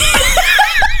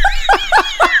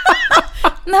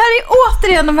 Det här är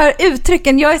återigen de här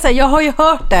uttrycken. Jag har ju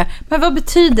hört det. Men vad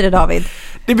betyder det, David?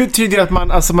 Det betyder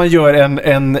att man gör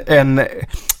en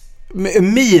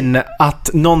min att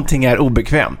någonting är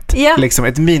obekvämt. Ja. Liksom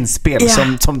ett minspel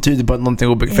som tyder på att någonting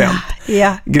är obekvämt.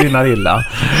 Ja. Grinar illa.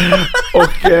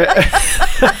 Och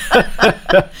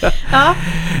ja.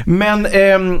 Men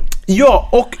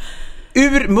och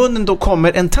ur munnen då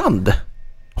kommer en tand.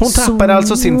 Hon tappade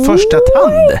alltså sin första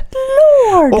tand.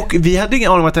 Lord. Och vi hade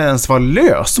ingen aning om att den ens var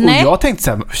lös. Nej. Och jag tänkte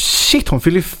så här, shit, hon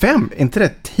fyller 5. Inte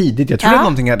det tidigt? Jag trodde att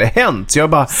någonting hade hänt. Så jag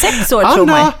bara, 6 år tror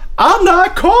mig. Anna,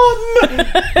 kom!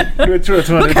 Jag tror att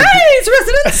hon hade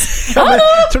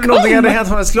någonting hade hänt,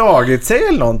 hon hade slagit sig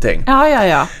eller någonting.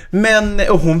 Ja. Men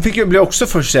och hon fick ju bli också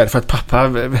först rädd för att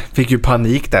pappa fick ju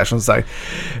panik där som sagt.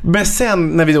 Men sen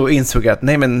när vi då insåg att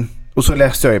nej men, och så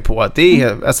läste jag ju på att det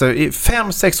är alltså i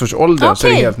 5-6 års ålder så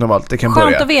är det helt normalt, det kan börja.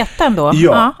 Skönt att veta ändå.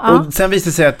 Ja, och sen visade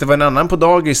det sig att det var en annan på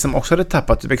dagis som också hade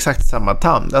tappat typ exakt samma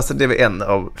tand. Alltså det var en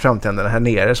av framtänderna här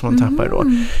nere som hon tappade då.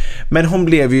 Men hon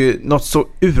blev ju något så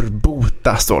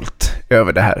urbota stolt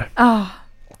över det här.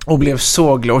 Och blev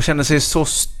så glad och kände sig så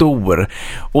stor.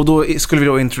 Och då skulle vi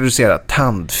då introducera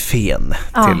tandfen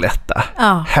till detta.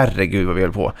 Herregud vad vi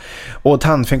höll på. Och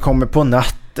tandfen kommer på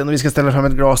natten och vi ska ställa fram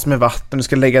ett glas med vatten och vi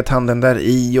ska lägga tanden där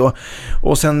i.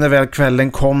 Och sen när väl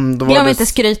kvällen kom... Då var glöm inte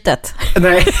skrytet.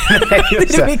 Nej, det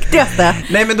är det viktigaste.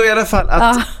 Nej, men då i alla fall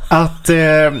att att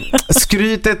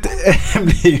skrytet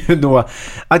blir ju då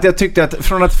att jag tyckte att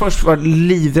från att först var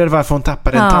livrädd varför hon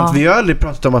tappade en tand. Vi har aldrig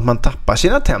pratat om att man tappar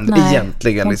sina tänder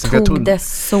egentligen. Hon liksom. tog det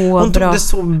så bra. Tog det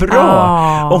så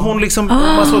bra. Och hon liksom,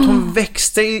 man såg att hon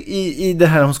växte i det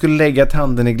här. Hon skulle lägga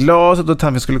tanden i glaset och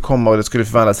tanden skulle komma och det skulle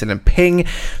förvandlas till en peng.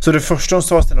 Så det första hon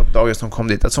sa sen uppdagades som kom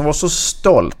dit att hon var så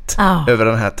stolt över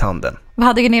den här tanden. Vad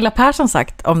hade Gunilla Persson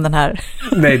sagt om den här?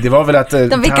 Nej, det var väl att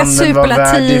tanden var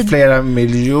värd i flera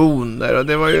miljoner och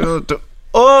det var ju något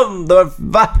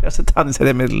underbaraste tanden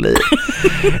i mitt liv.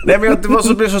 Nej, men jag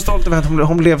blev så stolt över att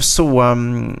hon blev så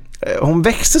hon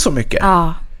växte så mycket.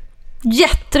 Ja.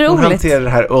 Jätteroligt. Hon hanterar det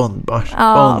här underbart.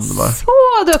 Så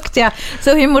duktiga.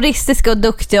 Så humoristiska och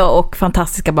duktiga och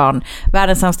fantastiska barn.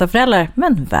 Världens sämsta föräldrar,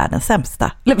 men världens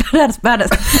sämsta. Världens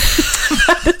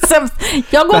sämsta.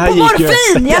 Jag går på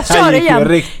morfin. Jag kör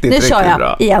igen. Nu kör jag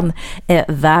bra. Igen.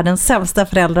 Världens sämsta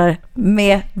föräldrar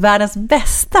med världens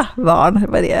bästa barn.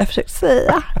 Vad är det jag försöker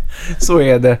säga? Så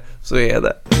är det.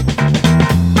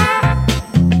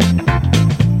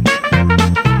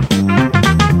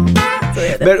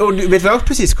 Men, och vet du vad jag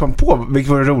precis kom på,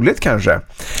 vilket var roligt kanske?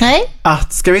 Nej.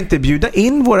 Att ska vi inte bjuda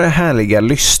in våra härliga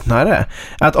lyssnare?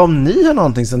 Att om ni har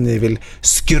någonting som ni vill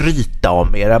skryta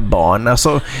om era barn,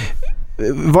 alltså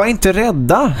var inte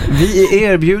rädda. Vi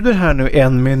erbjuder här nu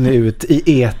 1 minut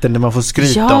i etern där man får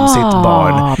skryta om sitt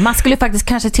barn. Man skulle faktiskt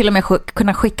kanske till och med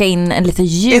kunna skicka in en liten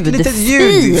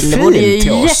ljudfil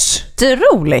till oss.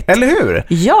 Jätteroligt. Eller hur?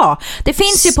 Ja, det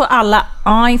finns ju på alla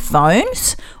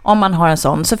iPhones, om man har en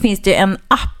sån, så finns det ju en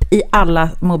app i alla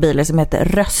mobiler som heter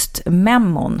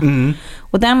Röstmemon.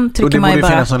 Och den trycker man ju bara... Och det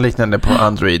borde finnas någon liknande på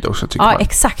Android också, tycker man. Ja,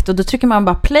 exakt. Och då trycker man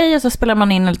bara play och så spelar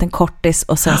man in en liten kortis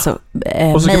och sen så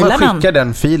och så kan man skicka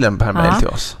den filen per mail till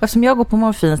oss. Eftersom jag går på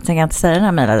morfin så tänker jag inte säga den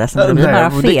här mailadressen. Det blir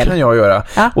bara fel. Det kan jag göra.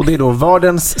 Och det är då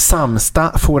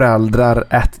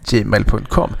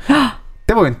vardenssamstaforeldrar@gmail.com.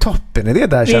 Det var ju en toppenidé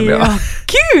där, kände jag.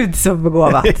 Gud så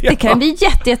begåvat. Det kan bli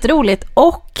jätteroligt.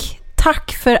 Och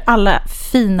tack för alla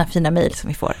fina mejl som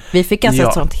vi får. Vi fick alltså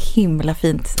ett sånt himla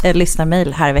fint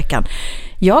lyssnarmail här i veckan.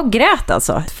 Jag grät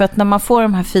alltså, för att när man får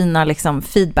de här fina liksom,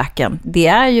 feedbacken, det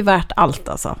är ju värt allt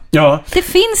alltså. Ja. Det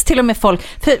finns till och med folk,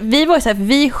 för vi var ju så här,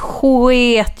 vi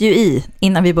sket ju i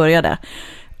innan vi började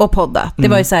och podda. Det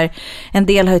var ju så här, en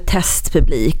del har ju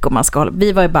testpublik och man ska hålla,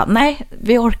 vi var ju bara, nej,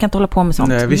 vi orkar inte hålla på med sånt.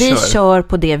 Nej, vi kör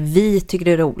på det vi tycker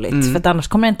det är roligt. För att annars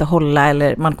kommer det inte hålla,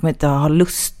 eller man kommer inte ha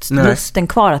lusten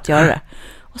kvar att göra det.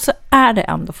 Och så är det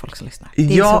ändå folk som lyssnar.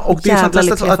 Det är och det är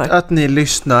fantastiskt att ni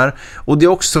lyssnar. Och det är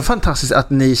också fantastiskt att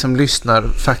ni som lyssnar,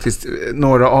 faktiskt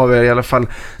några av er i alla fall,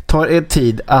 tar er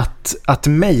tid att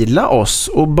mejla oss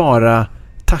och bara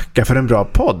tacka för en bra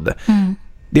podd.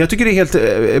 Jag tycker det är helt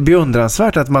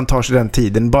beundransvärt att man tar sig den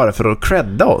tiden bara för att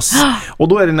credda oss. Och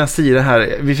då är det Nasira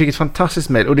här. Vi fick ett fantastiskt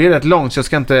mejl och det är rätt långt så jag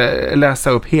ska inte läsa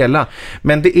upp hela.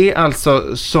 Men det är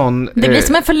alltså sån... Det blir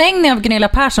som en förlängning av Gunilla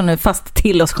Persson nu, fast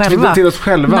till oss själva. Till oss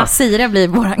själva. Nasira blir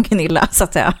våran Gunilla, så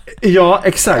att säga. Ja,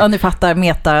 exakt. Och ni fattar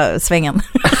metasvängen.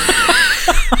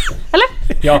 Eller?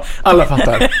 Ja, alla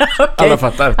fattar. Okay. Alla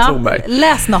fattar, tro mig.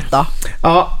 Läs något då.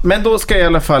 Ja, men då ska jag i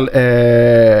alla fall...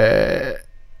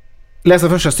 läsa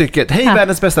första stycket. Hej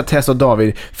världens bästa Tess och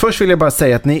David. Först vill jag bara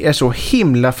säga att ni är så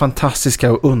himla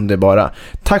fantastiska och underbara.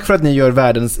 Tack för att ni gör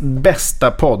världens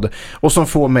bästa podd och som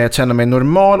får mig att känna mig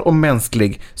normal och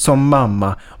mänsklig som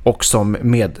mamma och som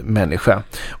medmänniska.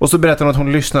 Och så berättar hon att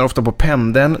hon lyssnar ofta på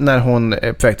pendeln när hon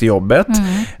är på väg till jobbet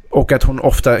och att hon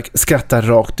ofta skrattar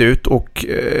rakt ut och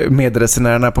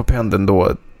medresenärerna på pendeln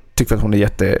då tycker att hon är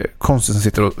jättekonstig som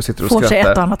sitter och skrattar. Får sig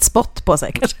ett annat spott på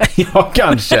sig kanske. Ja,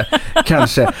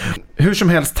 kanske. Hur som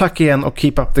helst, tack igen och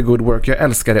keep up the good work. Jag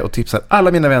älskar det och tipsar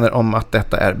alla mina vänner om att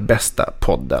detta är bästa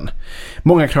podden.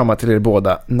 Många kramar till er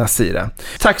båda, Nasira.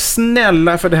 Tack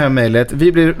snälla för det här mejlet.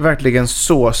 Vi blir verkligen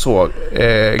så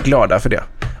glada för det.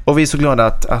 Och vi är så glada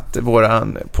att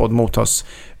våran podd mottas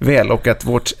väl och att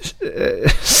vårt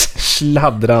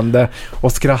sladdrande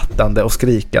och skrattande och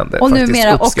skrikande och faktiskt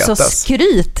numera uppskattas. Också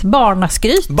skryt,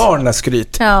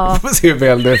 barnaskryt. Ja. Vi får se hur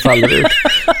väl det faller ut.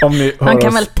 Om ni man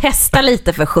kan väl testa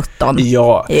lite för 17.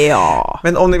 Ja.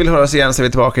 Men om ni vill höra oss igen så är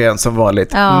vi tillbaka igen som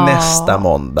vanligt nästa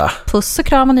måndag. Puss och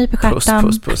kram och nyp i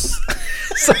stjärtan. Puss.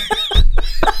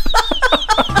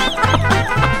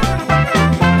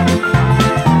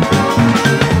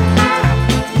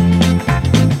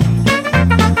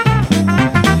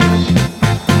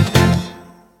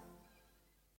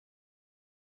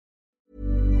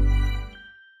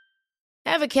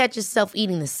 Ever catch yourself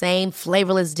eating the same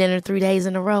flavorless dinner 3 days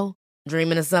in a row?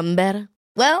 Dreaming of something better?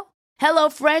 Well,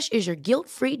 HelloFresh is your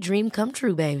guilt-free dream come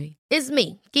true, baby. It's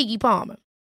me, Keke Palmer.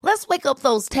 Let's wake up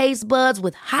those taste buds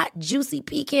with hot, juicy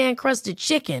pecan-crusted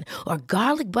chicken or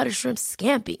garlic butter shrimp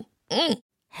scampi.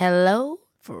 Hello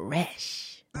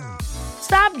Fresh.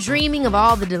 Stop dreaming of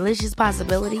all the delicious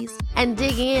possibilities and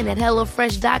dig in at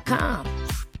HelloFresh.com.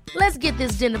 Let's get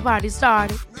this dinner party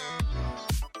started.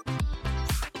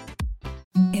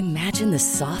 Imagine the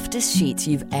softest sheets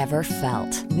you've ever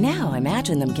felt. Now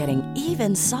imagine them getting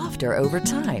even softer over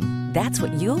time. That's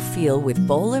what you'll feel with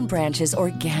Boll & Branch's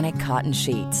organic cotton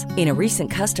sheets. In a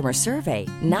recent customer survey,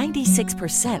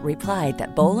 96% replied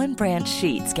that Boll & Branch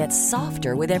sheets get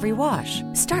softer with every wash.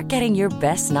 Start getting your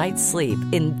best night's sleep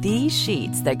in these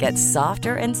sheets that get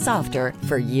softer and softer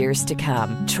for years to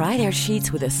come. Try their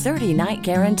sheets with a 30-night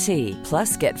guarantee.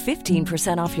 Plus, get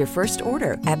 15% off your first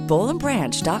order at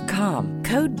bollandbranch.com.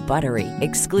 Code BUTTERY.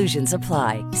 Exclusions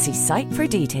apply. See site for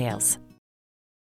details.